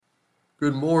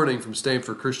Good morning from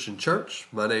Stanford Christian Church.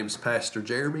 My name is Pastor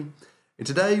Jeremy, and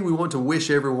today we want to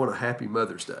wish everyone a happy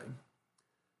Mother's Day.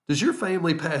 Does your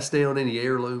family pass down any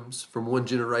heirlooms from one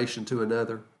generation to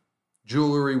another?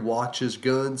 Jewelry, watches,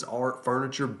 guns, art,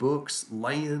 furniture, books,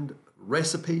 land,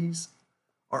 recipes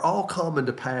are all common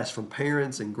to pass from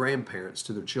parents and grandparents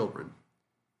to their children.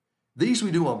 These we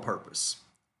do on purpose.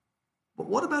 But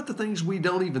what about the things we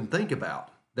don't even think about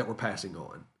that we're passing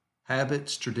on?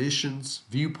 Habits, traditions,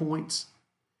 viewpoints.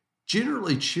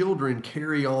 Generally, children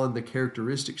carry on the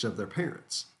characteristics of their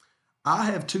parents. I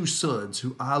have two sons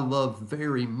who I love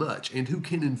very much and who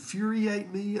can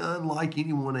infuriate me unlike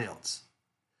anyone else.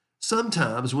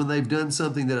 Sometimes, when they've done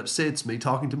something that upsets me,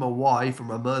 talking to my wife or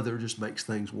my mother just makes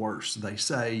things worse. They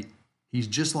say, "He's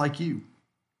just like you."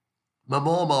 My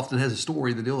mom often has a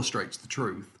story that illustrates the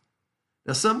truth.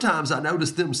 Now, sometimes I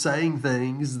notice them saying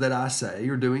things that I say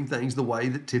or doing things the way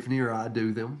that Tiffany or I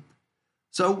do them.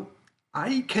 So I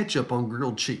eat ketchup on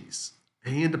grilled cheese,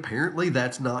 and apparently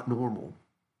that's not normal.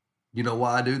 You know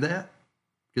why I do that?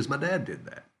 Because my dad did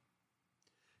that.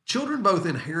 Children both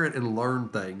inherit and learn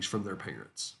things from their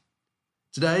parents.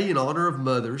 Today, in honor of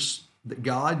mothers that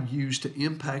God used to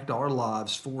impact our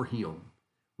lives for Him,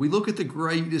 we look at the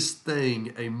greatest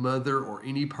thing a mother or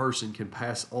any person can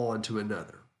pass on to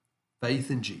another: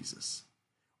 faith in Jesus.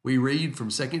 We read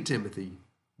from 2 Timothy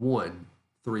 1,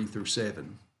 3 through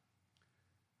 7.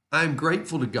 I am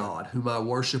grateful to God, whom I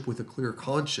worship with a clear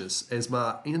conscience, as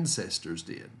my ancestors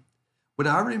did, when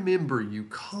I remember you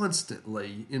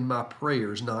constantly in my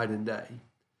prayers night and day.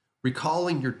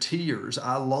 Recalling your tears,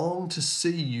 I long to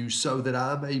see you so that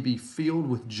I may be filled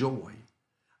with joy.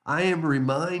 I am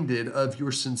reminded of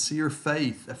your sincere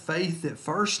faith, a faith that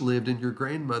first lived in your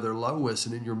grandmother Lois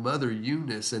and in your mother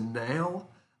Eunice, and now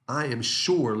I am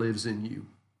sure lives in you.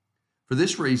 For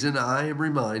this reason, I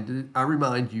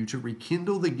remind you to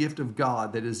rekindle the gift of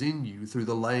God that is in you through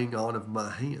the laying on of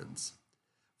my hands.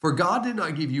 For God did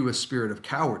not give you a spirit of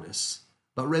cowardice,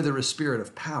 but rather a spirit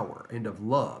of power and of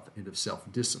love and of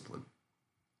self-discipline.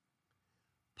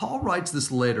 Paul writes this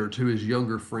letter to his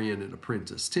younger friend and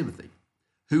apprentice, Timothy,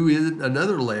 who in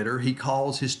another letter he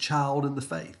calls his child in the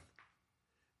faith.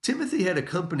 Timothy had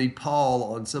accompanied Paul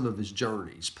on some of his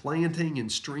journeys, planting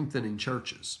and strengthening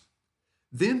churches.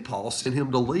 Then Paul sent him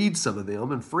to lead some of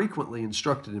them and frequently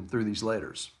instructed him through these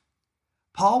letters.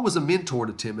 Paul was a mentor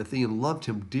to Timothy and loved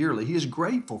him dearly. He is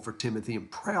grateful for Timothy and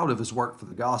proud of his work for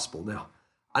the gospel. Now,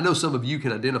 I know some of you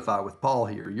can identify with Paul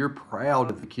here. You're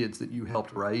proud of the kids that you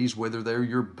helped raise, whether they're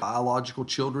your biological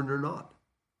children or not.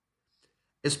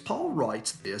 As Paul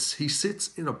writes this, he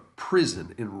sits in a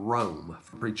prison in Rome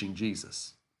for preaching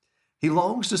Jesus. He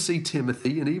longs to see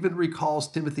Timothy and even recalls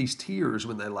Timothy's tears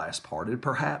when they last parted,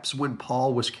 perhaps when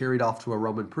Paul was carried off to a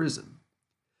Roman prison.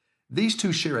 These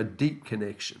two share a deep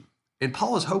connection, and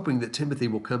Paul is hoping that Timothy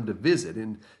will come to visit.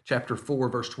 In chapter 4,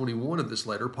 verse 21 of this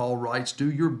letter, Paul writes, "Do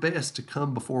your best to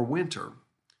come before winter."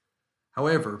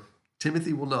 However,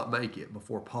 Timothy will not make it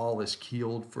before Paul is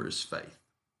killed for his faith,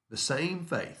 the same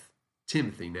faith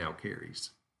Timothy now carries.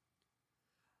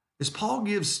 As Paul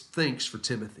gives thanks for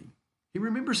Timothy, he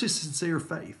remembers his sincere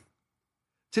faith.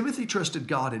 Timothy trusted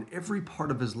God in every part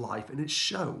of his life, and it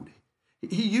showed.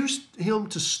 He used him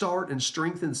to start and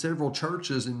strengthen several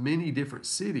churches in many different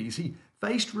cities. He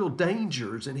faced real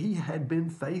dangers, and he had been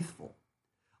faithful.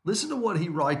 Listen to what he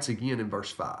writes again in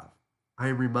verse 5. I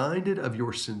am reminded of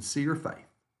your sincere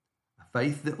faith, a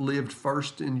faith that lived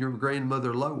first in your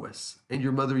grandmother Lois and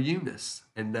your mother Eunice,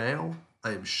 and now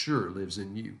I am sure lives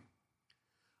in you.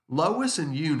 Lois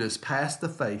and Eunice passed the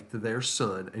faith to their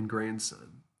son and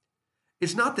grandson.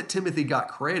 It's not that Timothy got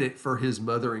credit for his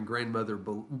mother and grandmother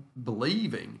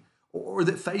believing, or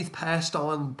that faith passed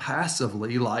on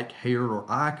passively like hair or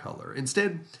eye color.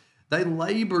 Instead, they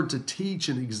labored to teach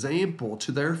an example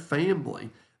to their family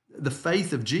the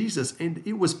faith of Jesus, and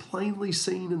it was plainly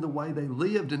seen in the way they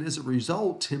lived. And as a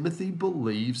result, Timothy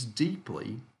believes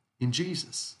deeply in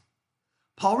Jesus.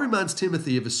 Paul reminds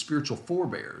Timothy of his spiritual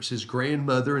forebears, his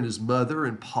grandmother and his mother,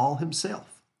 and Paul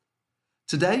himself.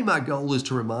 Today, my goal is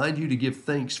to remind you to give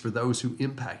thanks for those who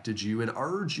impacted you and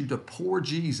urge you to pour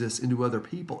Jesus into other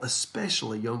people,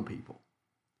 especially young people.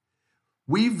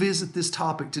 We visit this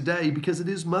topic today because it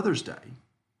is Mother's Day,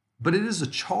 but it is a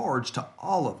charge to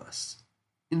all of us.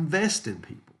 Invest in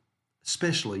people,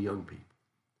 especially young people.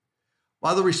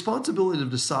 While the responsibility of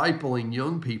discipling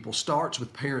young people starts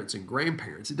with parents and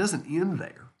grandparents, it doesn't end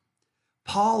there.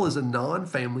 Paul, as a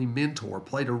non-family mentor,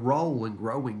 played a role in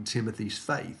growing Timothy's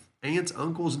faith. Aunts,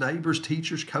 uncles, neighbors,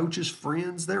 teachers, coaches,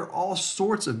 friends, there are all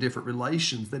sorts of different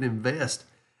relations that invest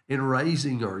in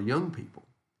raising our young people.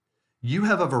 You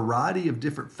have a variety of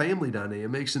different family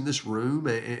dynamics in this room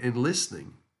and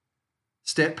listening.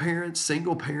 Step parents,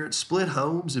 single parents, split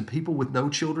homes, and people with no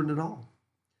children at all.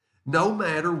 No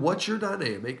matter what your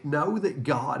dynamic, know that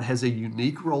God has a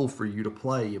unique role for you to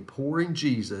play in pouring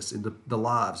Jesus into the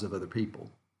lives of other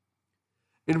people.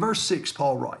 In verse 6,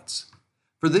 Paul writes,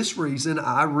 "For this reason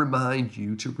I remind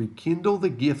you to rekindle the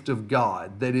gift of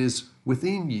God that is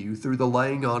within you through the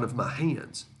laying on of my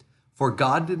hands. For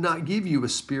God did not give you a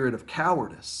spirit of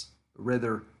cowardice, but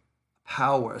rather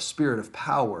a spirit of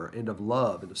power and of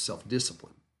love and of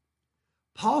self-discipline."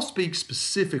 Paul speaks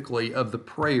specifically of the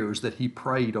prayers that he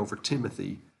prayed over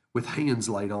Timothy with hands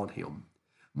laid on him.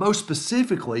 Most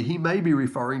specifically, he may be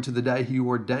referring to the day he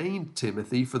ordained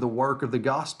Timothy for the work of the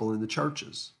gospel in the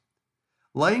churches.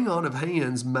 Laying on of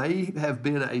hands may have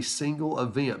been a single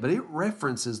event, but it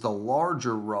references the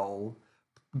larger role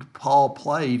Paul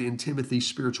played in Timothy's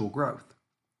spiritual growth.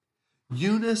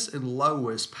 Eunice and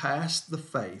Lois passed the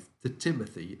faith to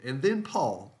Timothy and then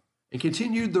Paul and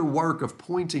continued their work of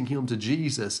pointing him to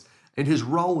Jesus and his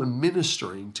role in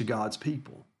ministering to God's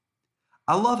people.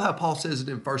 I love how Paul says it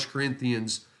in 1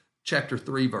 Corinthians chapter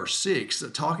 3, verse 6,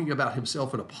 talking about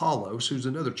himself and Apollos, who's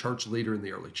another church leader in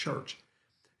the early church.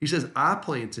 He says, "I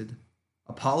planted,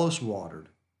 Apollos watered,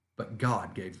 but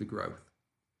God gave the growth."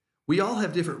 We all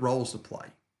have different roles to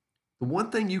play. The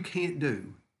one thing you can't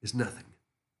do is nothing.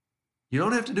 You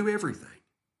don't have to do everything,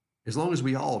 as long as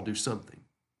we all do something.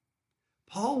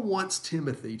 Paul wants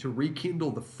Timothy to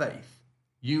rekindle the faith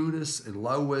Eunice and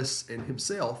Lois and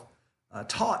himself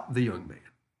taught the young man.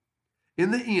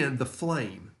 In the end, the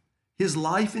flame, his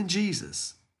life in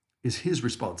Jesus, is his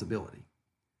responsibility.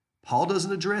 Paul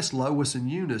doesn't address Lois and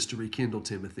Eunice to rekindle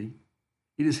Timothy.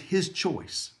 It is his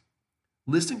choice.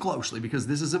 Listen closely because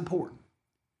this is important.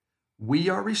 We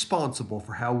are responsible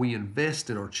for how we invest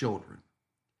in our children.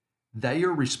 They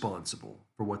are responsible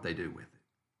for what they do with it.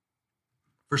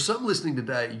 For some listening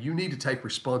today, you need to take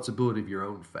responsibility of your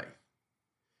own faith.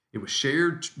 It was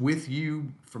shared with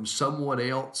you from someone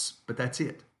else, but that's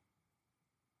it.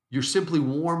 You're simply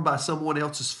warmed by someone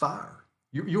else's fire.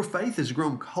 Your faith has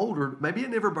grown colder. Maybe it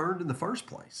never burned in the first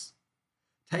place.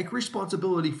 Take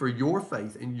responsibility for your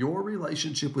faith and your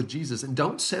relationship with Jesus, and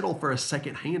don't settle for a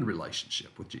second-hand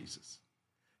relationship with Jesus.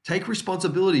 Take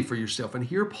responsibility for yourself and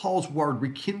hear Paul's word.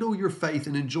 Rekindle your faith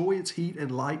and enjoy its heat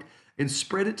and light and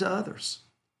spread it to others.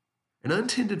 An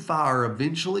untended fire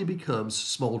eventually becomes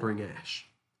smoldering ash.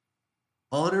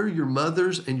 Honor your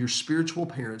mothers and your spiritual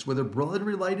parents, whether blood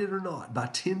related or not, by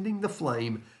tending the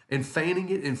flame and fanning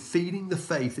it and feeding the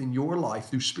faith in your life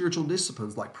through spiritual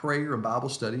disciplines like prayer and Bible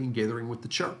study and gathering with the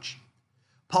church.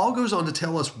 Paul goes on to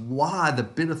tell us why the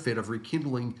benefit of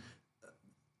rekindling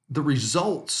the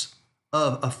results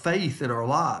of a faith in our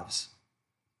lives.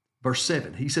 Verse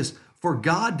 7, he says, "For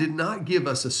God did not give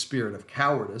us a spirit of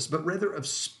cowardice, but rather of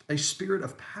a spirit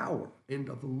of power and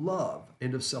of love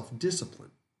and of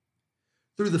self-discipline."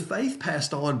 Through the faith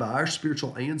passed on by our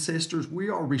spiritual ancestors, we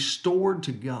are restored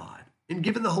to God and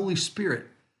given the Holy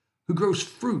Spirit who grows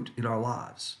fruit in our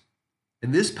lives.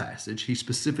 In this passage, he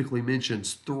specifically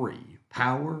mentions three: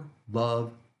 power,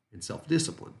 love, and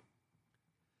self-discipline.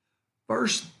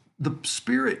 First, the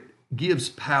Spirit gives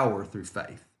power through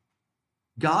faith.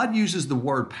 God uses the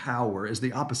word power as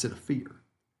the opposite of fear.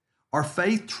 Our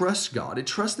faith trusts God. It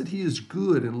trusts that he is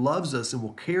good and loves us and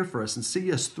will care for us and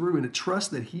see us through. And it trusts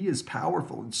that he is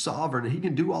powerful and sovereign and he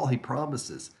can do all he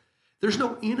promises. There's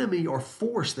no enemy or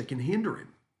force that can hinder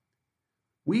him.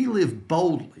 We live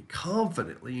boldly,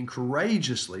 confidently, and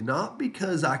courageously, not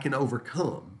because I can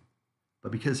overcome,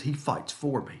 but because he fights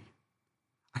for me.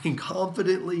 I can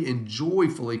confidently and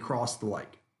joyfully cross the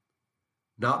lake.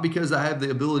 Not because I have the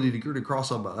ability to get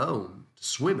across on my own, to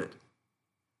swim it,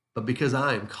 but because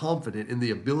I am confident in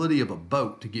the ability of a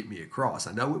boat to get me across.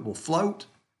 I know it will float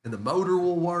and the motor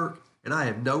will work, and I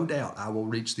have no doubt I will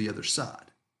reach the other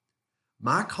side.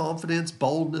 My confidence,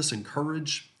 boldness, and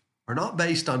courage are not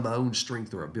based on my own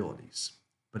strength or abilities,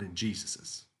 but in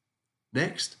Jesus's.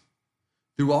 Next,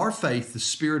 through our faith, the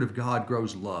Spirit of God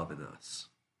grows love in us.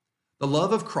 The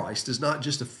love of Christ is not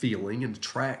just a feeling, an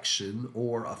attraction,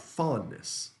 or a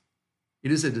fondness.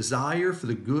 It is a desire for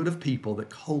the good of people that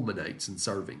culminates in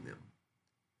serving them.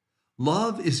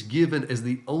 Love is given as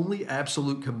the only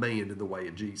absolute command in the way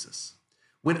of Jesus.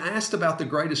 When asked about the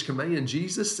greatest command,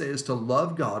 Jesus says to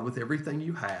love God with everything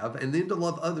you have and then to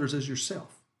love others as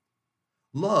yourself.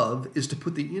 Love is to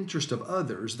put the interest of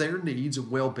others, their needs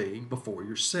and well-being before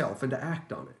yourself and to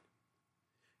act on it.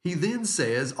 He then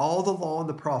says all the law and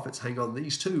the prophets hang on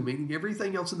these two, meaning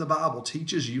everything else in the Bible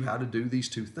teaches you how to do these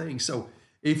two things. So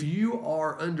If you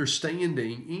are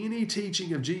understanding any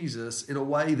teaching of Jesus in a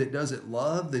way that doesn't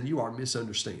love, then you are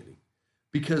misunderstanding.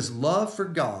 Because love for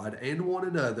God and one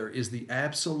another is the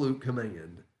absolute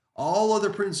command. All other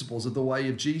principles of the way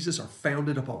of Jesus are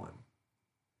founded upon.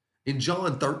 In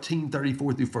John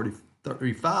 13:34 through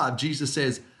 35, Jesus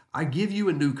says, I give you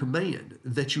a new command,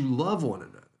 that you love one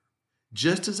another.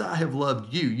 Just as I have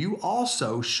loved you, you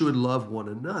also should love one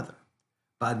another.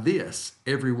 By this,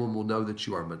 everyone will know that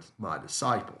you are my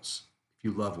disciples, if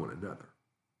you love one another.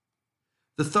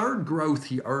 The third growth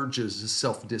he urges is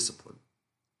self-discipline.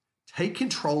 Take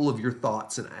control of your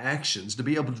thoughts and actions to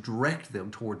be able to direct them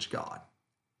towards God.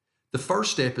 The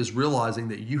first step is realizing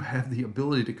that you have the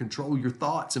ability to control your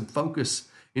thoughts and focus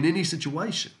in any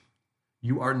situation.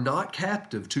 You are not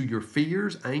captive to your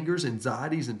fears, angers,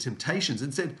 anxieties, and temptations.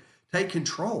 Instead, take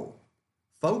control.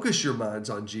 Focus your minds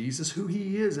on Jesus, who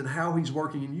he is, and how he's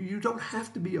working in you. You don't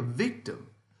have to be a victim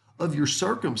of your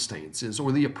circumstances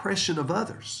or the oppression of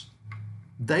others.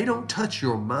 They don't touch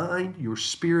your mind, your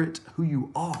spirit, who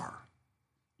you are.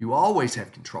 You always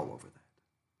have control over that.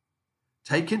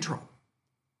 Take control.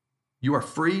 You are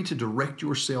free to direct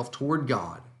yourself toward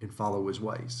God and follow his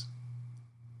ways.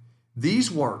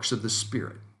 These works of the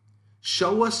Spirit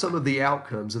show us some of the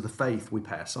outcomes of the faith we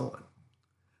pass on.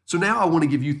 So now I want to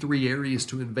give you 3 areas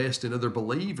to invest in other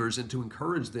believers and to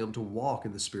encourage them to walk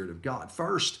in the Spirit of God.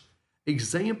 First,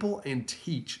 example and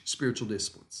teach spiritual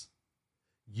disciplines.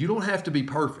 You don't have to be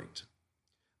perfect,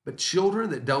 but children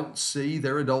that don't see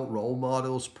their adult role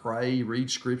models pray, read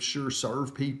scripture,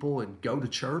 serve people, and go to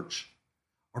church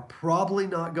are probably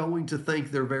not going to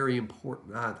think they're very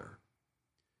important either.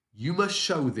 You must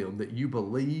show them that you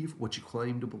believe what you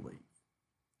claim to believe.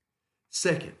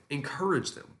 Second,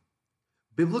 encourage them.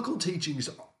 Biblical teachings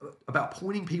about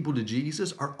pointing people to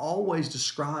Jesus are always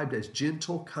described as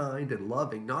gentle, kind, and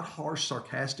loving, not harsh,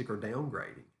 sarcastic, or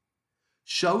downgrading.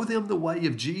 Show them the way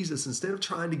of Jesus instead of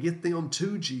trying to get them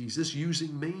to Jesus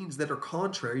using means that are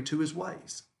contrary to his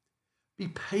ways. Be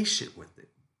patient with them.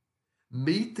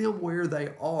 Meet them where they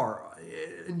are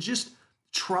and just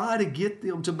try to get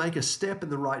them to make a step in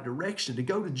the right direction, to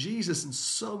go to Jesus in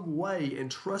some way and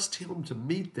trust him to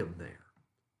meet them there.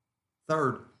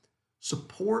 Third,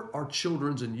 support our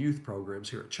children's and youth programs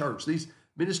here at church. These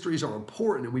ministries are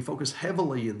important and we focus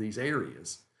heavily in these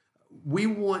areas. We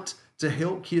want to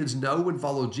help kids know and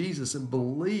follow Jesus and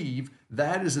believe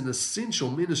that is an essential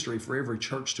ministry for every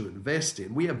church to invest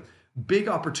in. We have big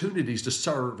opportunities to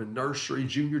serve in nursery,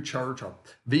 junior church. Our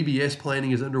VBS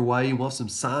planning is underway. We'll have some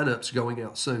sign-ups going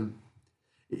out soon.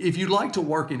 If you'd like to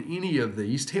work in any of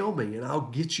these, tell me and I'll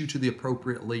get you to the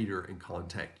appropriate leader and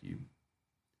contact you.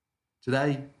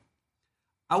 Today,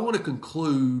 I want to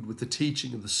conclude with the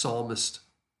teaching of the psalmist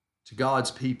to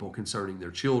God's people concerning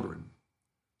their children.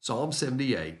 Psalm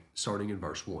 78, starting in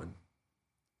verse 1.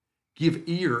 Give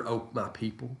ear, O my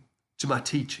people, to my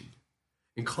teaching.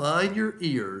 Incline your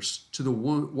ears to the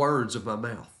words of my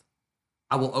mouth.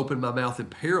 I will open my mouth in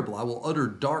parable. I will utter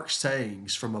dark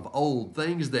sayings from of old,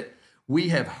 things that we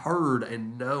have heard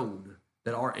and known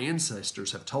that our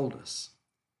ancestors have told us.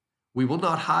 We will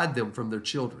not hide them from their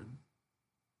children.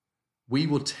 We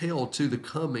will tell to the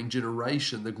coming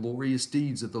generation the glorious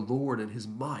deeds of the Lord and his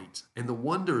might and the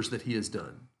wonders that he has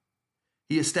done.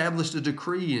 He established a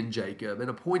decree in Jacob and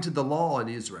appointed the law in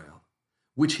Israel,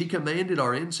 which he commanded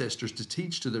our ancestors to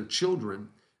teach to their children,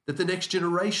 that the next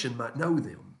generation might know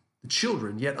them, the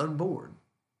children yet unborn,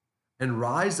 and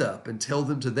rise up and tell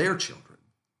them to their children,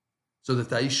 so that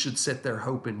they should set their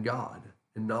hope in God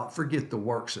and not forget the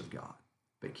works of God,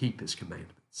 but keep his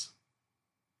commandments.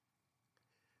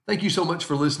 Thank you so much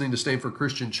for listening to Stanford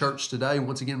Christian Church today.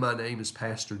 Once again, my name is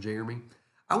Pastor Jeremy.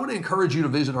 I want to encourage you to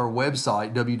visit our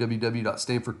website,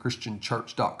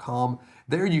 www.stanfordchristianchurch.com.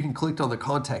 There you can click on the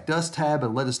Contact Us tab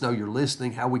and let us know you're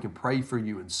listening, how we can pray for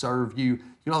you and serve you. You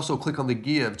can also click on the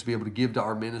Give to be able to give to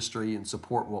our ministry and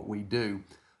support what we do.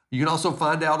 You can also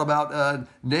find out about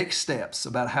next steps,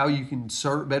 about how you can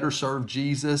better serve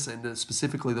Jesus and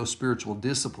specifically those spiritual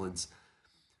disciplines.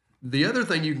 The other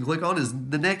thing you can click on is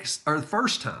the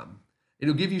first time.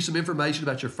 It'll give you some information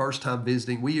about your first time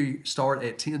visiting. We start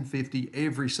at 10:50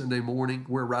 every Sunday morning.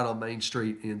 We're right on Main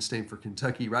Street in Stanford,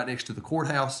 Kentucky, right next to the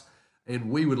courthouse.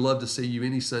 And we would love to see you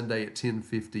any Sunday at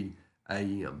 10:50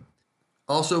 a.m.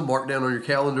 Also, mark down on your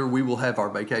calendar, we will have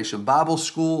our Vacation Bible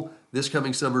School this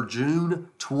coming summer, June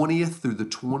 20th through the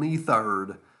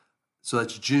 23rd. So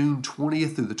that's June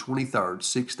 20th through the 23rd,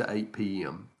 6 to 8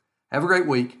 p.m. Have a great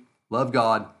week. Love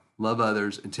God, love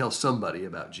others, and tell somebody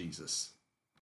about Jesus.